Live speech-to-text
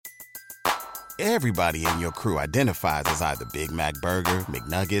Everybody in your crew identifies as either Big Mac Burger,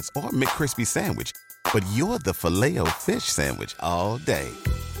 McNuggets, or McCrispy Sandwich. But you're the Filet-O-Fish Sandwich all day.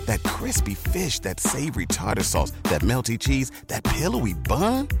 That crispy fish, that savory tartar sauce, that melty cheese, that pillowy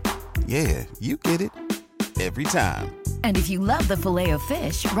bun. Yeah, you get it. Every time. And if you love the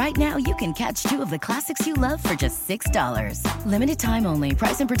Filet-O-Fish, right now you can catch two of the classics you love for just $6. Limited time only.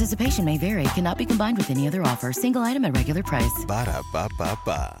 Price and participation may vary. Cannot be combined with any other offer. Single item at regular price.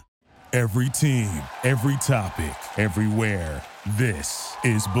 Ba-da-ba-ba-ba. Every team, every topic, everywhere. This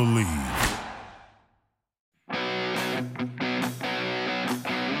is Believe.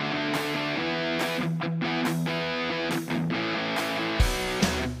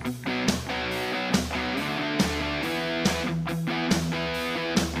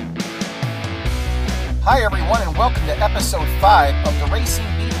 Hi, everyone, and welcome to episode 5 of the Racing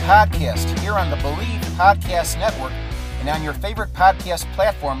Beat podcast here on the Believe Podcast Network and on your favorite podcast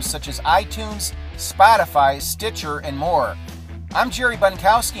platforms such as iTunes, Spotify, Stitcher, and more. I'm Jerry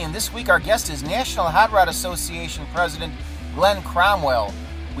Bunkowski, and this week our guest is National Hot Rod Association President Glen Cromwell.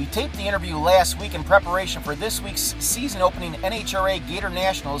 We taped the interview last week in preparation for this week's season-opening NHRA Gator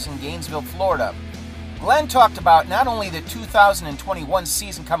Nationals in Gainesville, Florida. Glen talked about not only the 2021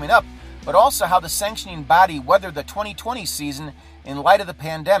 season coming up, but also how the sanctioning body weathered the 2020 season in light of the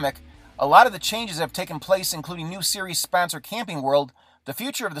pandemic. A lot of the changes have taken place, including new series sponsor Camping World, the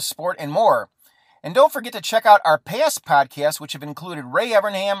future of the sport, and more. And don't forget to check out our past podcasts, which have included Ray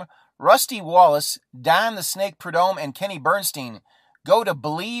Evernham, Rusty Wallace, Don the Snake Prudhomme, and Kenny Bernstein. Go to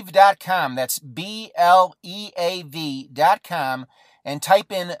Believe.com, that's BLEAV.com, and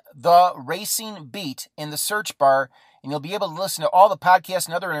type in The Racing Beat in the search bar, and you'll be able to listen to all the podcasts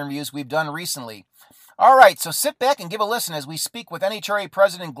and other interviews we've done recently. All right, so sit back and give a listen as we speak with NHRA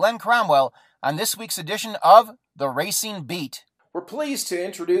President Glen Cromwell on this week's edition of The Racing Beat. We're pleased to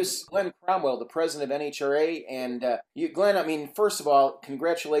introduce Glen Cromwell, the president of NHRA. And Glen, first of all,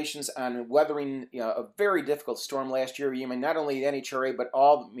 congratulations on weathering a very difficult storm last year. Not only NHRA, but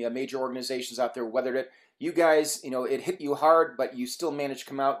all major organizations out there weathered it. You guys, it hit you hard, but you still managed to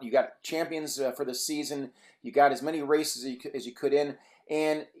come out. You got champions for the season. You got as many races as you could in.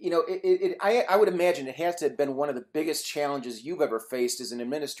 And, I would imagine it has to have been one of the biggest challenges you've ever faced as an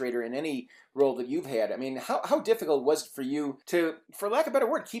administrator in any role that you've had. How difficult was it for you to, for lack of a better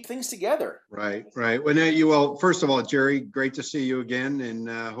word, keep things together? Right. Well, first of all, Jerry, great to see you again, and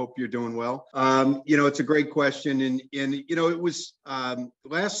hope you're doing well. It's a great question. And it was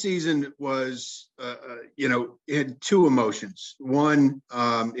last season was, it had two emotions. One,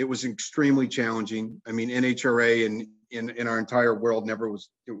 it was extremely challenging. NHRA and in our entire world never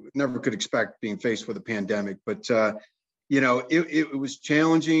could expect being faced with a pandemic, but it was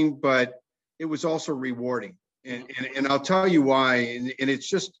challenging, but it was also rewarding, and I'll tell you why. And it's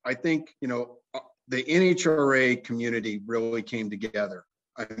just, I think the NHRA community really came together.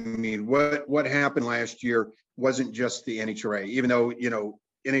 What happened last year wasn't just the NHRA, even though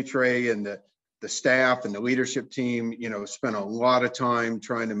NHRA and the staff and the leadership team spent a lot of time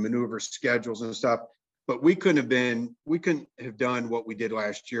trying to maneuver schedules and stuff. But we couldn't have done what we did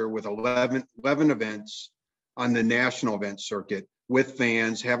last year with 11 events on the national event circuit with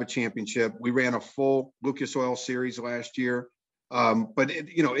fans, have a championship. We ran a full Lucas Oil series last year. But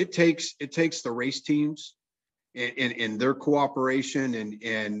it takes the race teams and their cooperation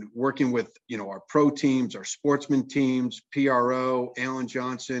and working with, our pro teams, our sportsman teams, PRO, Alan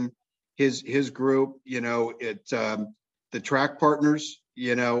Johnson, his group, the track partners,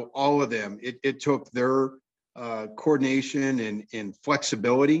 all of them. It took their coordination and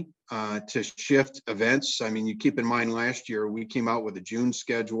flexibility to shift events. You keep in mind last year we came out with a June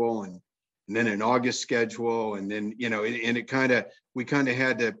schedule and then an August schedule, and then we kind of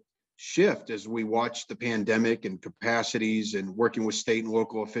had to shift as we watched the pandemic and capacities and working with state and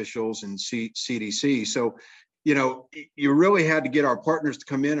local officials and CDC. So you really had to get our partners to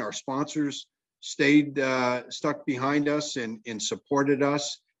come in. Our sponsors stayed stuck behind us and supported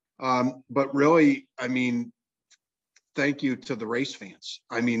us. But really, thank you to the race fans.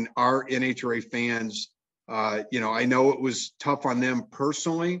 Our NHRA fans, I know it was tough on them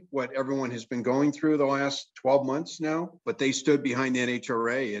personally, what everyone has been going through the last 12 months now, but they stood behind the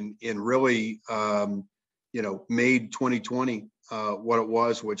NHRA and really, made 2020 what it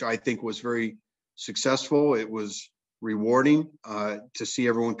was, which I think was very successful. It was rewarding to see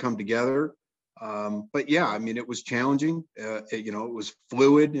everyone come together. But yeah, it was challenging. It was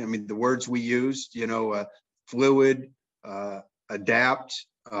fluid. The words we used, fluid, adapt,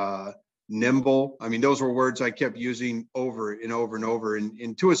 nimble. Those were words I kept using over and over and over.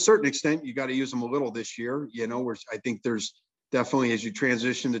 And to a certain extent, you got to use them a little this year. I think there's definitely, as you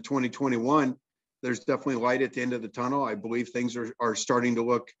transition to 2021, there's definitely light at the end of the tunnel. I believe things are starting to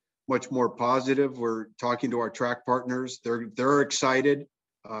look much more positive. We're talking to our track partners. They're excited.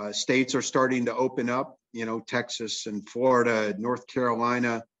 States are starting to open up, Texas and Florida, North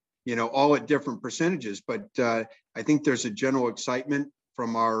Carolina, all at different percentages. But I think there's a general excitement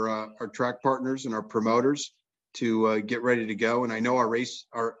from our track partners and our promoters to get ready to go. And I know our racers,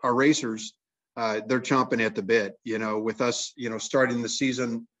 they're chomping at the bit, with us, starting the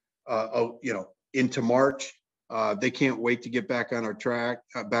season, into March. They can't wait to get back on the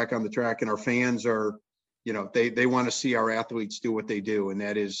track, and our fans are, they want to see our athletes do what they do, and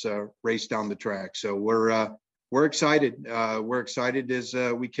that is race down the track. So we're excited. We're excited as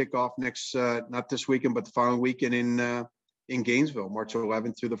we kick off next, not this weekend, but the following weekend in Gainesville, March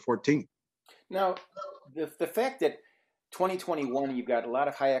 11th through the 14th. Now, the fact that 2021, you've got a lot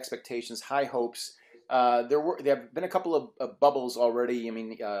of high expectations, high hopes. There have been a couple of bubbles already. I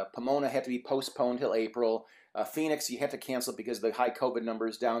mean, Pomona had to be postponed till April. Phoenix, you had to cancel because of the high COVID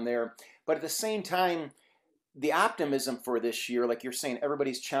numbers down there. But at the same time, the optimism for this year, like you're saying,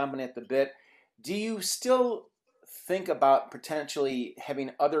 everybody's chomping at the bit. Do you still think about potentially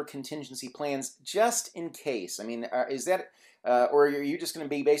having other contingency plans just in case? I mean, is that, or are you just going to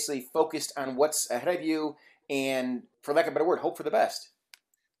be basically focused on what's ahead of you and, for lack of a better word, hope for the best?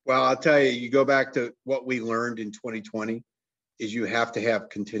 Well, I'll tell you, you go back to what we learned in 2020 is you have to have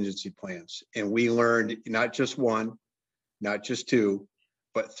contingency plans. And we learned not just one, not just two,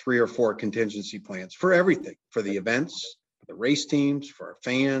 but 3 or 4 contingency plans for everything, for the events, for the race teams, for our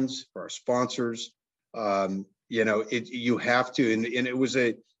fans, for our sponsors. You have to, and it was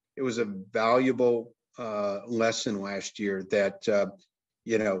a valuable lesson last year that,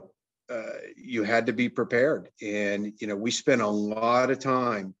 you had to be prepared. And, we spent a lot of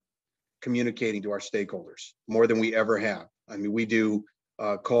time communicating to our stakeholders, more than we ever have. I mean, we do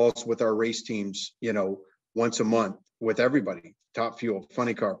calls with our race teams, once a month with everybody: Top Fuel,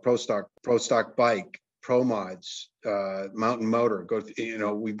 Funny Car, Pro Stock Bike, Pro Mods, Mountain Motor.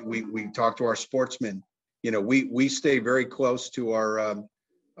 We talk to our sportsmen. We stay very close to our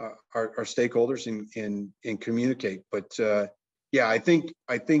stakeholders and communicate. But I think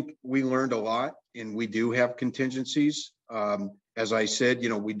we learned a lot, and we do have contingencies. As I said,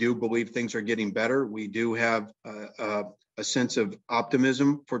 we do believe things are getting better. We do have a sense of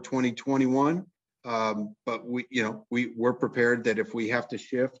optimism for 2021. But we're prepared that if we have to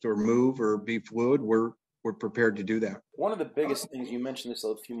shift or move or be fluid, we're prepared to do that. One of the biggest things, you mentioned this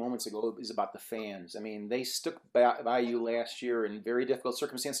a few moments ago, is about the fans. I mean, they stuck by you last year in very difficult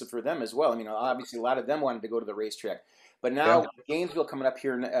circumstances for them as well. I mean, obviously a lot of them wanted to go to the racetrack. But now Gainesville coming up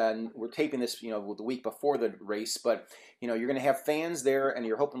here, and we're taping this, the week before the race. But, you're going to have fans there, and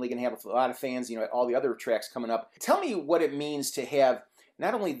you're hopefully going to have a lot of fans, at all the other tracks coming up. Tell me what it means to have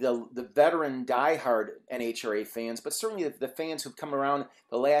not only the veteran diehard NHRA fans, but certainly the fans who've come around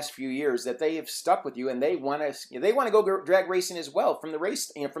the last few years, that they have stuck with you, and they want to go drag racing as well from the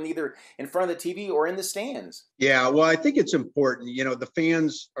race, from either in front of the TV or in the stands. Yeah, well, I think it's important. The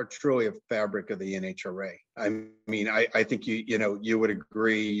fans are truly a fabric of the NHRA. I mean, I think you would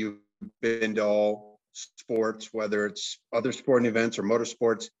agree. You've been to all sports, whether it's other sporting events or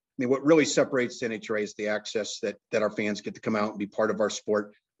motorsports. I mean, what really separates the NHRA is the access that our fans get to come out and be part of our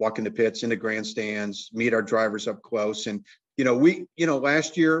sport, walk in the pits, in the grandstands, meet our drivers up close. And,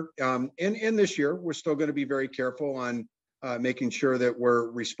 last year and this year, we're still going to be very careful on making sure that we're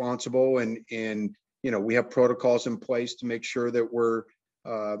responsible and we have protocols in place to make sure that we're,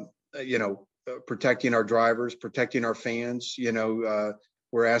 protecting our drivers, protecting our fans.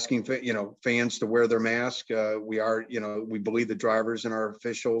 We're asking, fans to wear their mask. We believe the drivers and our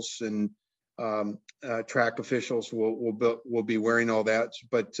officials and track officials will be wearing all that.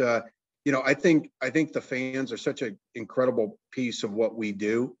 But, I think the fans are such an incredible piece of what we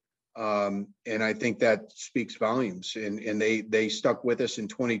do. And I think that speaks volumes. And they stuck with us in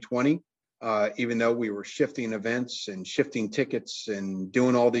 2020, even though we were shifting events and shifting tickets and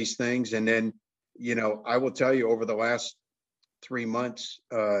doing all these things. And then, I will tell you, over the last 3 months,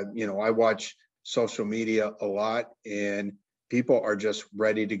 I watch social media a lot, and people are just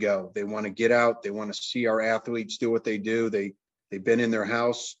ready to go. They want to get out. They want to see our athletes do what they do. They've been in their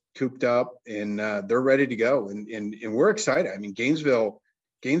house cooped up, and they're ready to go. And we're excited. I mean, Gainesville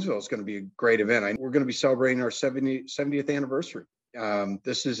is going to be a great event. We're going to be celebrating our 70th anniversary.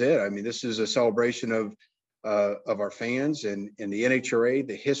 This is it. I mean, this is a celebration of our fans and the NHRA,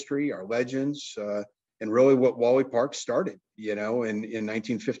 the history, our legends, and really what Wally Park started, in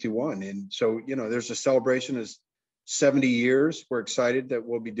 1951. And so, there's a celebration of 70 years. We're excited that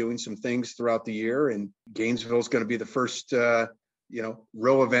we'll be doing some things throughout the year, and Gainesville is going to be the first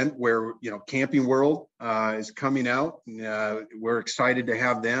real event where, Camping World is coming out. We're excited to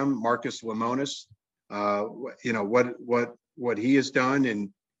have them. Marcus Lemonis, what he has done, and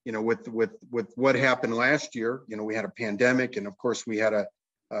with what happened last year, we had a pandemic, and of course we had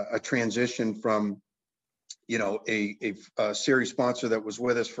a transition from a series sponsor that was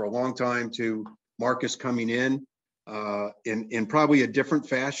with us for a long time to Marcus coming in probably a different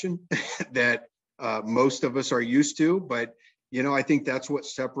fashion that most of us are used to. But I think that's what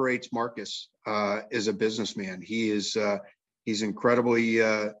separates Marcus as a businessman. He's incredibly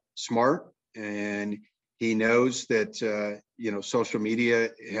smart, and he knows that social media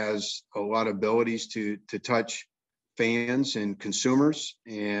has a lot of abilities to touch fans and consumers.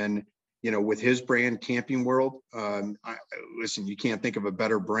 And with his brand, Camping World, listen, you can't think of a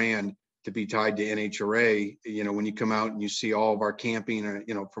better brand to be tied to NHRA. When you come out and you see all of our camping,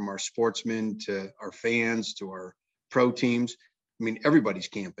 from our sportsmen to our fans to our pro teams, I mean, everybody's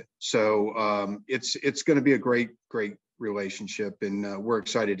camping. So it's going to be a great relationship, and we're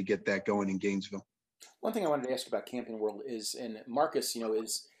excited to get that going in Gainesville. One thing I wanted to ask about Camping World is, and Marcus,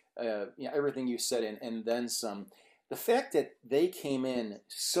 is everything you said and then some. The fact that they came in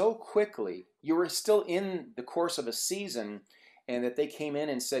so quickly, you were still in the course of a season, and that they came in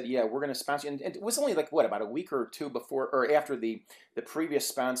and said, yeah, we're going to sponsor you. And it was only about a week or two before or after the previous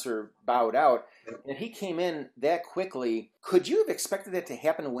sponsor bowed out, and he came in that quickly. Could you have expected that to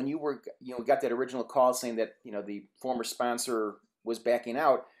happen when you were, got that original call saying that, the former sponsor was backing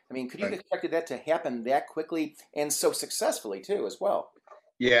out? I mean, could you have expected that to happen that quickly and so successfully too, as well?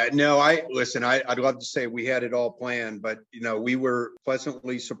 Yeah, no, I'd love to say we had it all planned, but, we were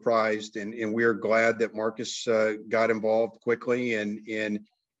pleasantly surprised, and we're glad that Marcus got involved quickly. And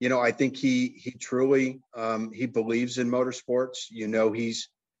I think he truly, he believes in motorsports. He's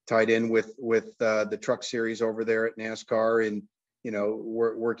tied in with the truck series over there at NASCAR, and,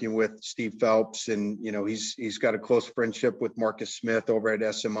 we're working with Steve Phelps, and, he's got a close friendship with Marcus Smith over at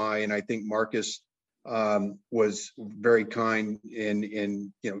SMI. And I think Marcus was very kind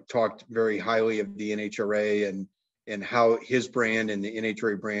and talked very highly of the NHRA and how his brand and the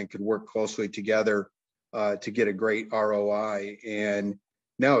NHRA brand could work closely together to get a great ROI. And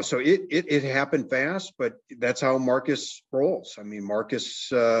no, so it happened fast, but that's how Marcus rolls. I mean, Marcus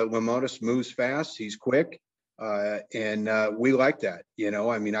Lemonis moves fast. He's quick, and we like that.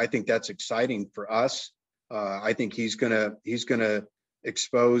 I mean, I think that's exciting for us. I think he's gonna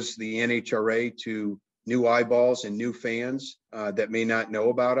expose the NHRA to new eyeballs and new fans that may not know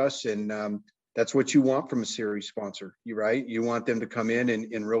about us. And that's what you want from a series sponsor. You're right. You want them to come in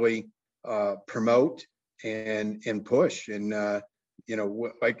and really promote and push. And,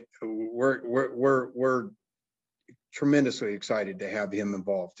 we're tremendously excited to have him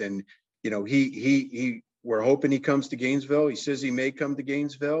involved. And, we're hoping he comes to Gainesville. He says he may come to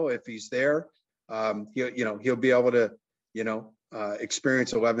Gainesville. If he's there, he'll be able to,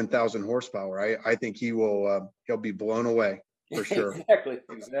 experience 11,000 horsepower. I think he'll be blown away for sure.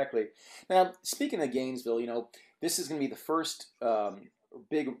 Exactly. Now, speaking of Gainesville, this is going to be the first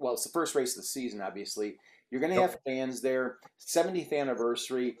it's the first race of the season, obviously. You're going to have fans there, 70th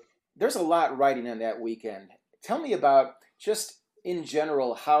anniversary. There's a lot riding on that weekend. Tell me about, just in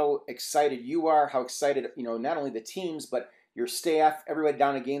general, how excited you are, how excited, not only the teams, but your staff, everybody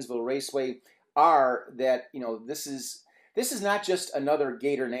down at Gainesville Raceway are that, this is not just another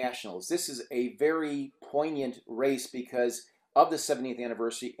Gator Nationals. This is a very poignant race because of the 70th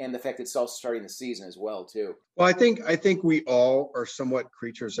anniversary and the fact that it's also starting the season as well, too. Well, I think we all are somewhat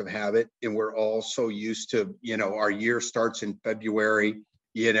creatures of habit, and we're all so used to, our year starts in February,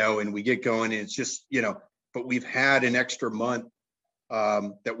 and we get going, and it's just, but we've had an extra month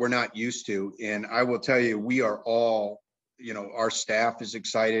that we're not used to. And I will tell you, we are all, our staff is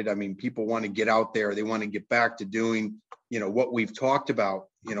excited. I mean, people want to get out there. They want to get back to doing, what we've talked about,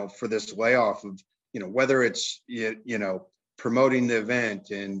 for this layoff of, whether it's, promoting the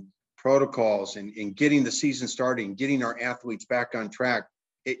event and protocols and getting the season starting, getting our athletes back on track.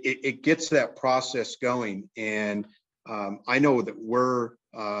 It gets that process going. And I know that we're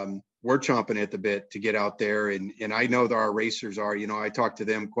chomping at the bit to get out there. And I know that our racers are, I talk to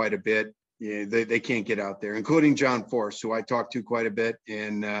them quite a bit. Yeah, they can't get out there, including John Force, who I talked to quite a bit.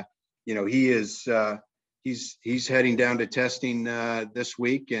 And, he is, he's heading down to testing this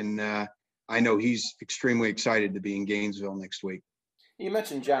week. And I know he's extremely excited to be in Gainesville next week. You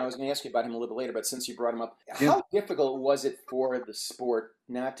mentioned John. I was going to ask you about him a little bit later, but since you brought him up, how difficult was it for the sport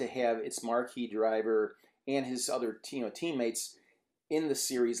not to have its marquee driver and his other teammates in the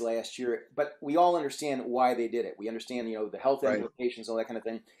series last year? But we all understand why they did it. We understand, the health implications, all that kind of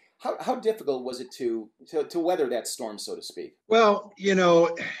thing. How difficult was it to weather that storm, so to speak? Well,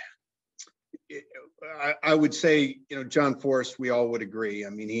 I would say, John Forrest, we all would agree.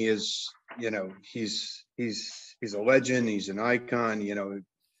 I mean, he is, he's a legend. He's an icon,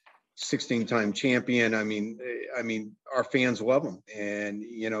 16-time champion. I mean, our fans love him, and,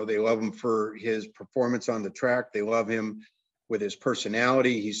 they love him for his performance on the track. They love him with his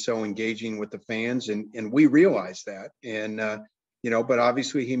personality. He's so engaging with the fans, and we realize that. And, but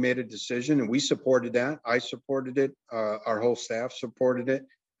obviously he made a decision, and we supported that. I supported it. Our whole staff supported it.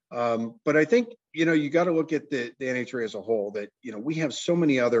 But I think, you got to look at the NHRA as a whole, that, we have so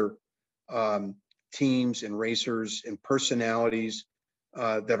many other teams and racers and personalities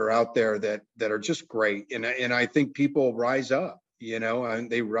that are out there that are just great. And I think people rise up, and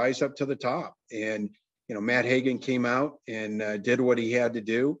they rise up to the top. And, Matt Hagan came out and did what he had to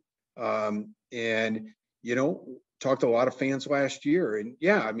do. And, talked to a lot of fans last year. And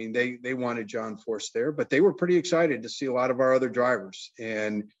yeah, I mean, they wanted John Force there, but they were pretty excited to see a lot of our other drivers.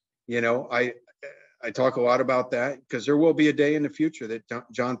 And, I talk a lot about that because there will be a day in the future that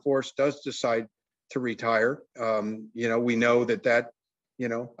John Force does decide to retire. We know that,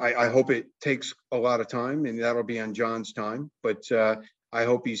 I hope it takes a lot of time, and that'll be on John's time. But I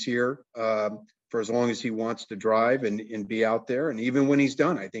hope he's here for as long as he wants to drive and be out there. And even when he's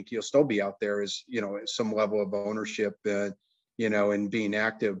done, I think he'll still be out there as, at some level of ownership, and being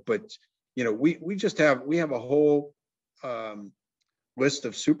active. But, we have a whole list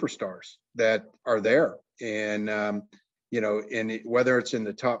of superstars that are there. And, whether it's in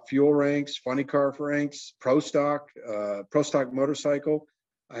the top fuel ranks, funny car ranks, pro stock motorcycle,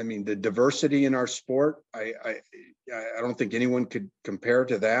 I mean, the diversity in our sport, I don't think anyone could compare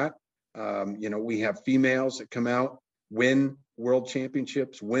to that. We have females that come out, win world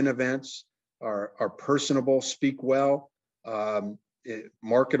championships, win events, are personable, speak well,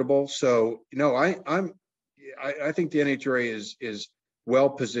 marketable. So, I think the NHRA is well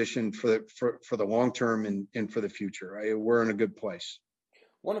positioned for the long term and for the future. We're in a good place.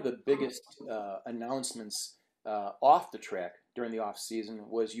 One of the biggest announcements off the track during the off season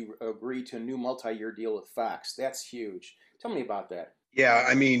was you agreed to a new multi-year deal with Fox. That's huge. Tell me about that. Yeah,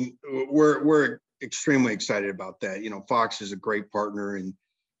 I mean, we're extremely excited about that. Fox is a great partner, and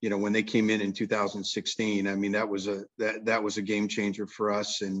when they came in 2016, I mean, that was a game changer for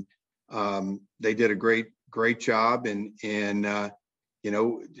us, and they did a great job, and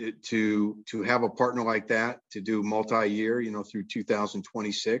to have a partner like that to do multi-year, through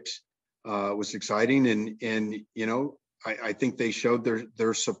 2026 was exciting, and I think they showed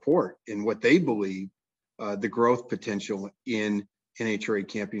their support in what they believe the growth potential in NHRA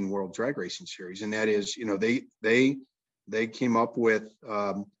Camping World Drag Racing Series, and that is, they came up with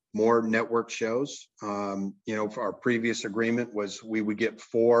more network shows. For our previous agreement was we would get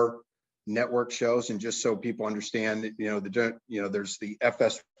 4 network shows, and just so people understand, there's the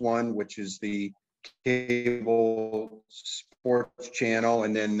FS1, which is the cable sports channel,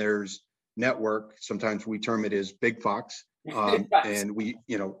 and then there's network. Sometimes we term it as Big Fox. And we,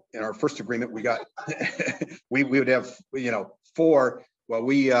 in our first agreement, we got we would have 4. Well,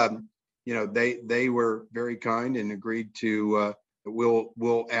 we they were very kind and agreed to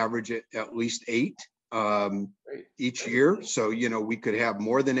we'll average it at least 8 each year. So we could have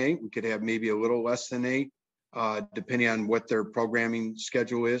more than 8. We could have maybe a little less than 8, depending on what their programming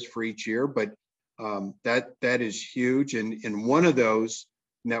schedule is for each year. But that is huge. And one of those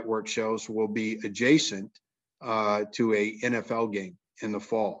network shows will be adjacent to a NFL game in the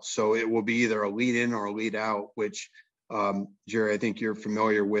fall. So it will be either a lead in or a lead out, which, Jerry, I think you're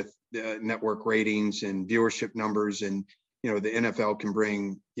familiar with network ratings and viewership numbers. And, the NFL can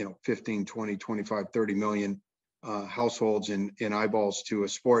bring, 15, 20, 25, 30 million households and eyeballs to a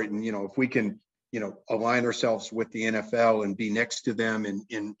sport. And, if we can, align ourselves with the NFL and be next to them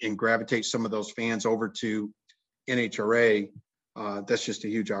and gravitate some of those fans over to NHRA, that's just a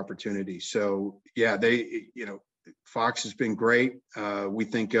huge opportunity. So yeah, Fox has been great. We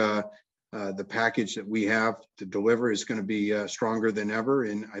think the package that we have to deliver is going to be stronger than ever,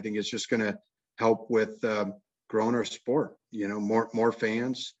 and I think it's just going to help with growing our sport. More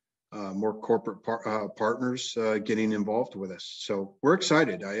fans, more corporate partners getting involved with us. So we're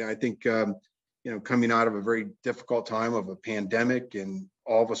excited. I think coming out of a very difficult time of a pandemic and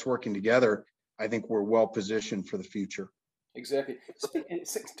all of us working together, I think we're well positioned for the future. Exactly.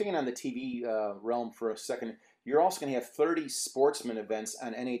 Sticking on the TV realm for a second, you're also going to have 30 sportsman events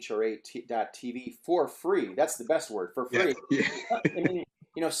on NHRA.TV for free. That's the best word, for free. Yeah. I mean,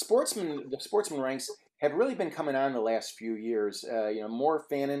 the sportsman ranks have really been coming on the last few years. More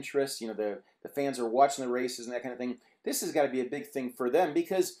fan interest. The fans are watching the races and that kind of thing. This has got to be a big thing for them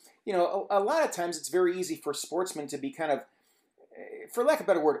because a lot of times it's very easy for sportsmen to be kind of, for lack of a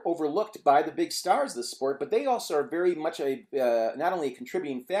better word, overlooked by the big stars of the sport, but they also are very much not only a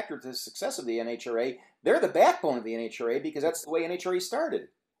contributing factor to the success of the NHRA, they're the backbone of the NHRA because that's the way NHRA started.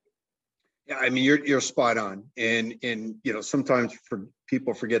 Yeah, I mean, you're spot on, and sometimes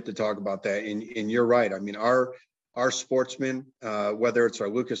people forget to talk about that, and you're right. I mean, our sportsmen, whether it's our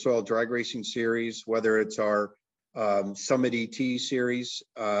Lucas Oil Drag Racing Series, whether it's our Summit ET Series,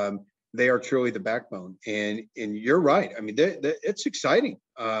 they are truly the backbone. And you're right. I mean, it's exciting.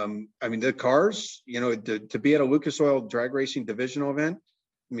 I mean, the cars, to be at a Lucas Oil Drag Racing divisional event.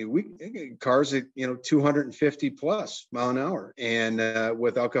 I mean, cars at 250 plus mile an hour, and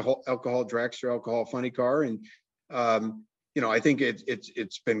with alcohol dragster, alcohol funny car, and I think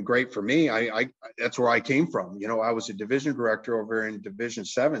it's been great for me. I that's where I came from. I was a division director over in Division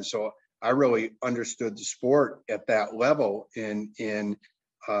 7, so I really understood the sport at that level. And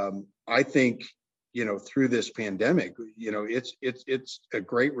I think through this pandemic, it's a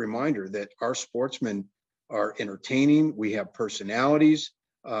great reminder that our sportsmen are entertaining. We have personalities.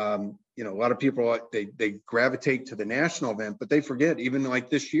 A lot of people they gravitate to the national event, but they forget, even like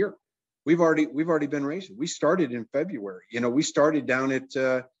this year, we've already been racing. We started in February. We started down at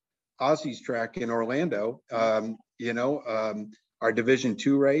Ozzy's track in Orlando. Our Division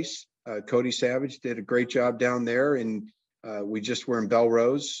 2 race, Cody Savage did a great job down there, and we just were in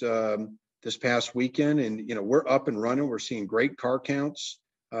Belrose this past weekend, and we're up and running. We're seeing great car counts.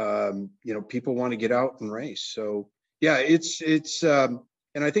 People want to get out and race. So yeah, it's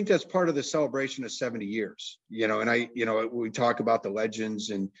and I think that's part of the celebration of 70 years, and we talk about the legends,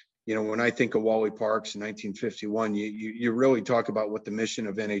 and, when I think of Wally Parks in 1951, you really talk about what the mission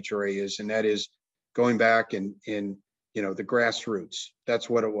of NHRA is. And that is going back and the grassroots. That's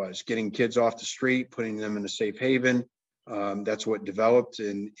what it was, getting kids off the street, putting them in a safe haven. That's what developed.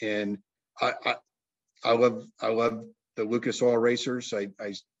 And I love the Lucas Oil racers. I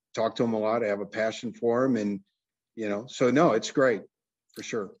talk to them a lot. I have a passion for them. And, so no, it's great. For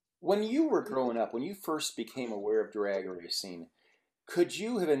sure. When you were growing up, when you first became aware of drag racing, could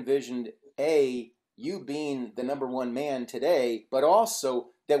you have envisioned, you being the number one man today, but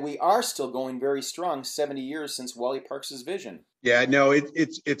also that we are still going very strong 70 years since Wally Parks' vision? Yeah, no,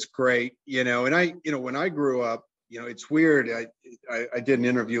 it's great, and when I grew up, it's weird. I did an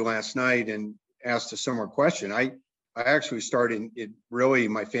interview last night and asked a similar question. I actually started really,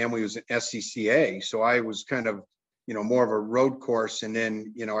 my family was an SCCA, so I was kind of more of a road course. And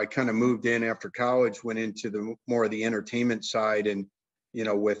then, I kind of moved in after college, went into the more of the entertainment side, and,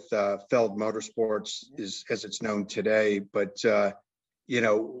 with Feld Motorsports as it's known today. But,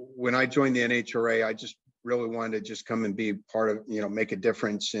 when I joined the NHRA, I just really wanted to just come and be part of, make a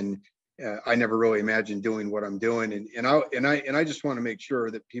difference. And I never really imagined doing what I'm doing. And I just want to make sure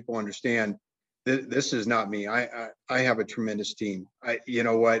that people understand this is not me. I have a tremendous team.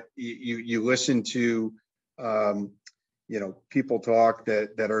 You listen to, people talk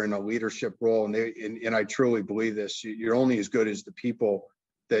that are in a leadership role, and I truly believe this. You're only as good as the people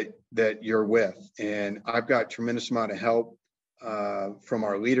that you're with. And I've got tremendous amount of help from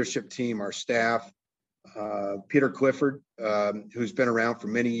our leadership team, our staff. Peter Clifford, who's been around for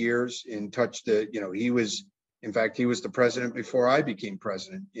many years and touched he was the president before I became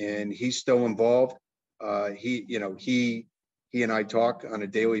president, and he's still involved. He and I talk on a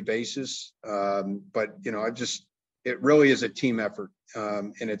daily basis. But, it really is a team effort,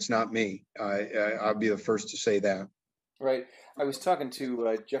 and it's not me. I'll be the first to say that. Right. I was talking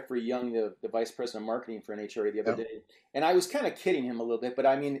to Jeffrey Young, the vice president of marketing for NHRA, the other day, and I was kind of kidding him a little bit. But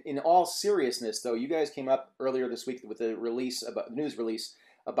I mean, in all seriousness, though, you guys came up earlier this week with a news release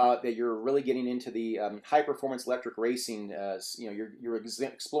about that you're really getting into the high performance electric racing. You're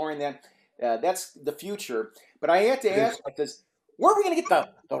exploring that. That's the future. But I had to ask, because where are we going to get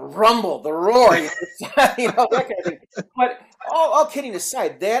the rumble, the roar, that kind of thing. But all kidding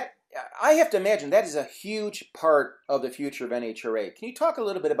aside, that I have to imagine that is a huge part of the future of NHRA. Can you talk a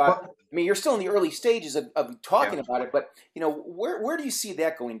little bit about? I mean, you're still in the early stages of talking about it, but where do you see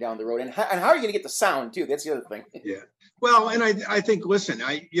that going down the road, and how are you going to get the sound too? That's the other thing. Yeah. Well, and I think, listen,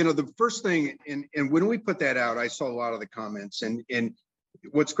 the first thing, and when we put that out, I saw a lot of the comments, and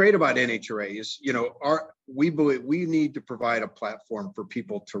what's great about NHRA is, we believe we need to provide a platform for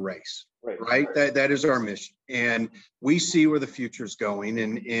people to race, right? That is our mission. And we see where the future is going,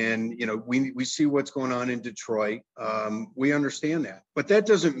 and we see what's going on in Detroit. We understand that, but that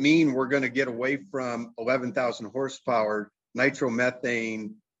doesn't mean we're going to get away from 11,000 horsepower,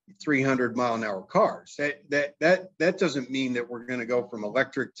 nitromethane, 300 mile an hour cars. That doesn't mean that we're going to go from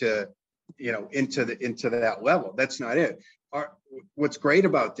electric to, into that level. That's not it. what's great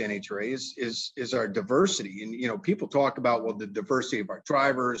about the NHRA is our diversity. And, people talk about, well, the diversity of our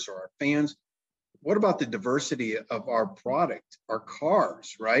drivers or our fans. What about the diversity of our product, our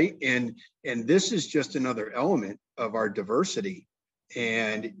cars, right? And this is just another element of our diversity.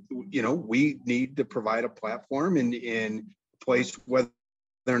 And, we need to provide a platform in a place whether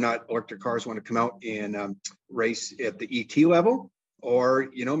or not electric cars want to come out and race at the ET level, or,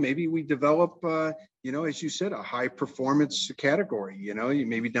 maybe we develop, as you said, a high performance category,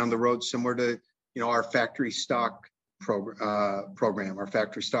 maybe down the road, similar to, our factory stock program, our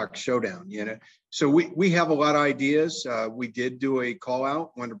factory stock showdown, So we have a lot of ideas. We did do a call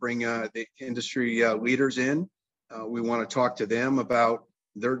out, want to bring the industry leaders in. We want to talk to them about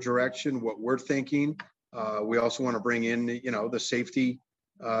their direction, what we're thinking. We also want to bring in, the safety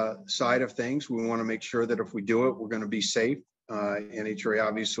side of things. We want to make sure that if we do it, we're going to be safe. NHRA,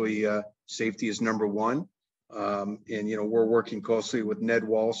 obviously, safety is number one. And, we're working closely with Ned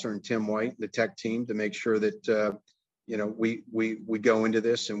Walser and Tim White, the tech team, to make sure that, we go into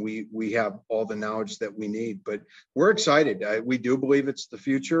this and we have all the knowledge that we need. But we're excited. We do believe it's the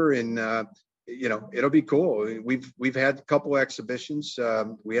future, and, it'll be cool. We've had a couple exhibitions.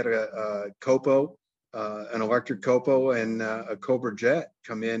 We had a Copo, an electric Copo, and a Cobra Jet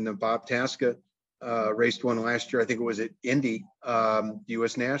come in. Bob Tasca raced one last year. I think it was at Indy,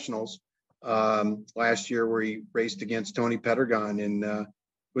 U.S. Nationals last year, where he raced against Tony Pedregon, and it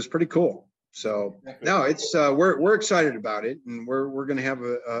was pretty cool. So no, it's we're excited about it, and we're going to have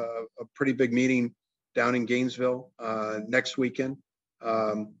a pretty big meeting down in Gainesville next weekend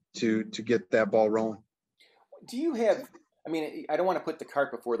to get that ball rolling. Do you have? I mean, I don't want to put the cart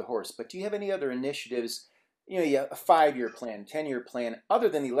before the horse, but do you have any other initiatives? A 5-year plan, 10-year plan, other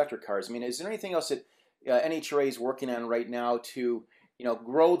than the electric cars? I mean, is there anything else that NHRA is working on right now to,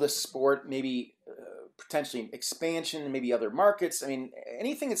 grow the sport? Maybe potentially expansion, maybe other markets. I mean,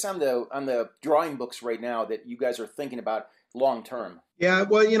 anything that's on the drawing books right now that you guys are thinking about long term? Yeah,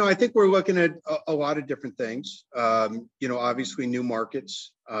 well, I think we're looking at a lot of different things. Obviously new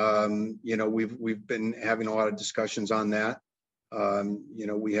markets. We've been having a lot of discussions on that.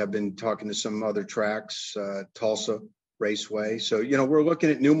 We have been talking to some other tracks, Tulsa Raceway. So, we're looking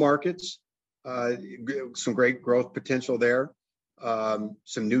at new markets, some great growth potential there,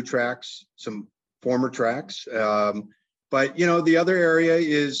 some new tracks, some former tracks. But, the other area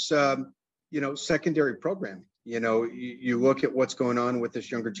is, secondary programming. You look at what's going on with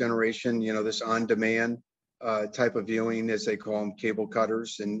this younger generation, this on-demand type of viewing, as they call them, cable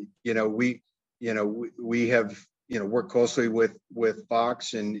cutters. And, we have, worked closely with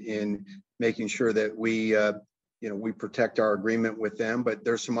Fox in making sure that we protect our agreement with them. But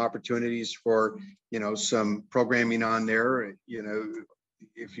there's some opportunities for, some programming on there.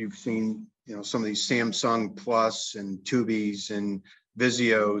 If you've seen, some of these Samsung Plus and Tubies and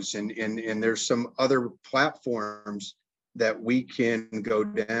Vizios, and there's some other platforms that we can go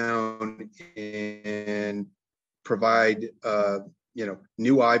down and provide,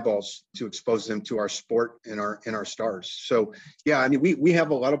 new eyeballs to expose them to our sport and our stars. So, yeah, I mean, we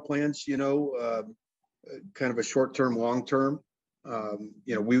have a lot of plans, kind of a short-term, long-term.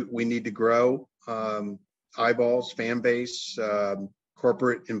 We need to grow eyeballs, fan base,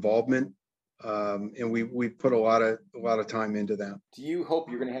 corporate involvement. And we've put a lot of time into that. Do you hope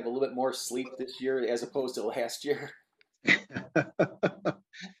you're going to have a little bit more sleep this year as opposed to last year?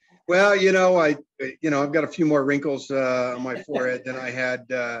 Well, I've got a few more wrinkles on my forehead than I had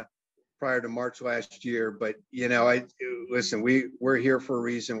prior to March last year. But, listen, we're here for a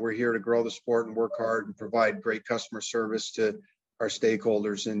reason. We're here to grow the sport and work hard and provide great customer service to our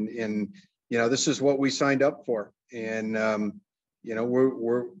stakeholders. And this is what we signed up for. And,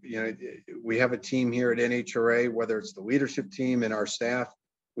 we have a team here at NHRA, whether it's the leadership team and our staff.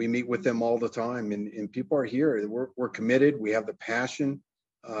 We meet with them all the time, and people are here. We're committed. We have the passion,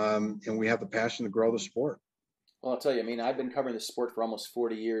 and we have the passion to grow the sport. Well, I'll tell you, I mean, I've been covering the sport for almost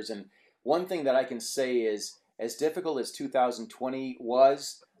 40 years, and one thing that I can say is, as difficult as 2020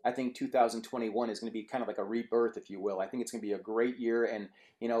 was, I think 2021 is going to be kind of like a rebirth, if you will. I think it's going to be a great year, and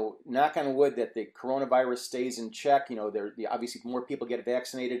knock on wood that the coronavirus stays in check. Obviously more people get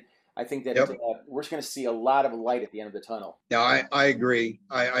vaccinated. I think that we're going to see a lot of light at the end of the tunnel. Yeah, I agree.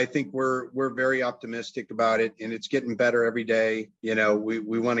 I think we're very optimistic about it, and it's getting better every day.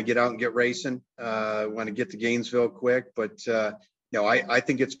 We want to get out and get racing. Want to get to Gainesville quick, but I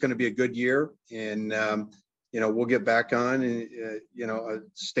think it's going to be a good year, and we'll get back on a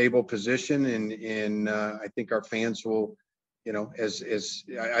stable position, and I think our fans will.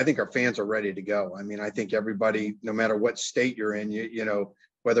 I think our fans are ready to go. I mean, I think everybody, no matter what state you're in,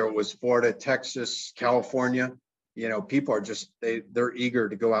 whether it was Florida, Texas, California, people are just, they're eager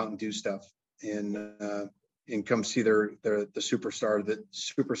to go out and do stuff and come see the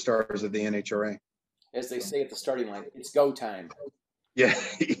superstars of the NHRA. As they say at the starting line, it's go time. Yeah,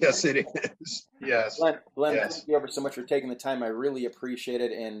 yes, it is. Yes. Glenn, yes. Thank you ever so much for taking the time. I really appreciate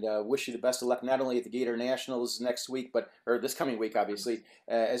it, and wish you the best of luck, not only at the Gator Nationals next week, or this coming week, obviously,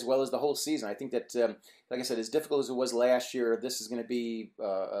 as well as the whole season. I think that, like I said, as difficult as it was last year, this is going to be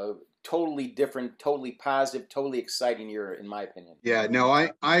a totally different, totally positive, totally exciting year, in my opinion. Yeah, no,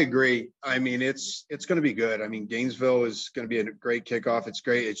 I agree. I mean, it's going to be good. I mean, Gainesville is going to be a great kickoff. It's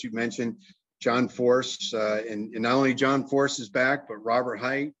great, as you mentioned. John Force, and not only John Force is back, but Robert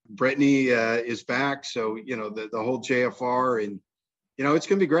Height, Brittany is back. So, the whole JFR, and, it's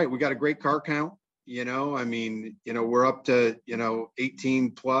going to be great. We got a great car count, I mean, we're up to,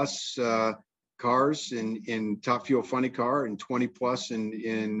 18 plus cars in Top Fuel Funny Car and 20 plus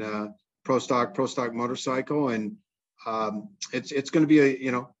in Pro Stock Motorcycle. And it's going to be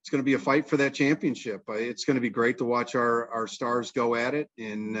it's going to be a fight for that championship. It's going to be great to watch our stars go at it.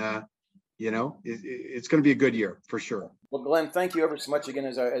 And, it's going to be a good year for sure. Well, Glenn, thank you ever so much again,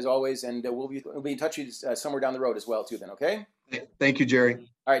 as always, and we'll be in touch with you somewhere down the road as well, too. Then, okay? Thank you, Jerry.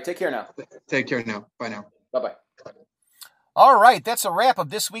 All right, take care now. Take care now. Bye now. Bye. All right, that's a wrap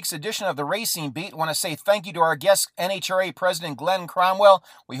of this week's edition of the Racing Beat. I want to say thank you to our guest, NHRA President Glen Cromwell.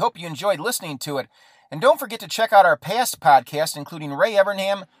 We hope you enjoyed listening to it, and don't forget to check out our past podcasts, including Ray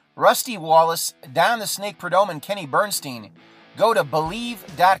Evernham, Rusty Wallace, Don the Snake Prudhomme, and Kenny Bernstein. Go to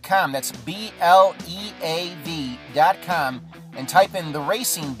Believe.com, that's BLEAV.com, and type in The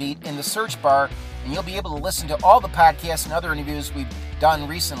Racing Beat in the search bar, and you'll be able to listen to all the podcasts and other interviews we've done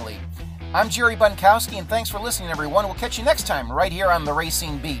recently. I'm Jerry Bunkowski, and thanks for listening, everyone. We'll catch you next time right here on The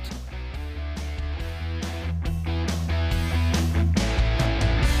Racing Beat.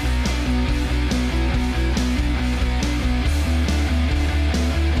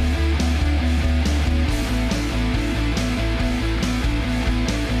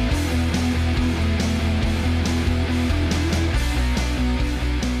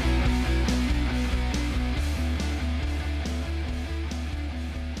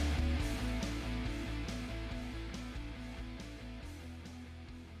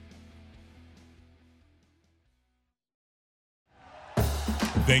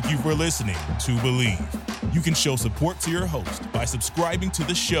 Thank you for listening to Believe. You can show support to your host by subscribing to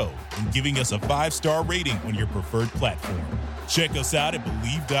the show and giving us a 5-star rating on your preferred platform. Check us out at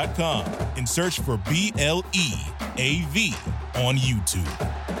Believe.com and search for BLEAV on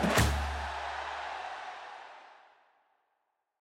YouTube.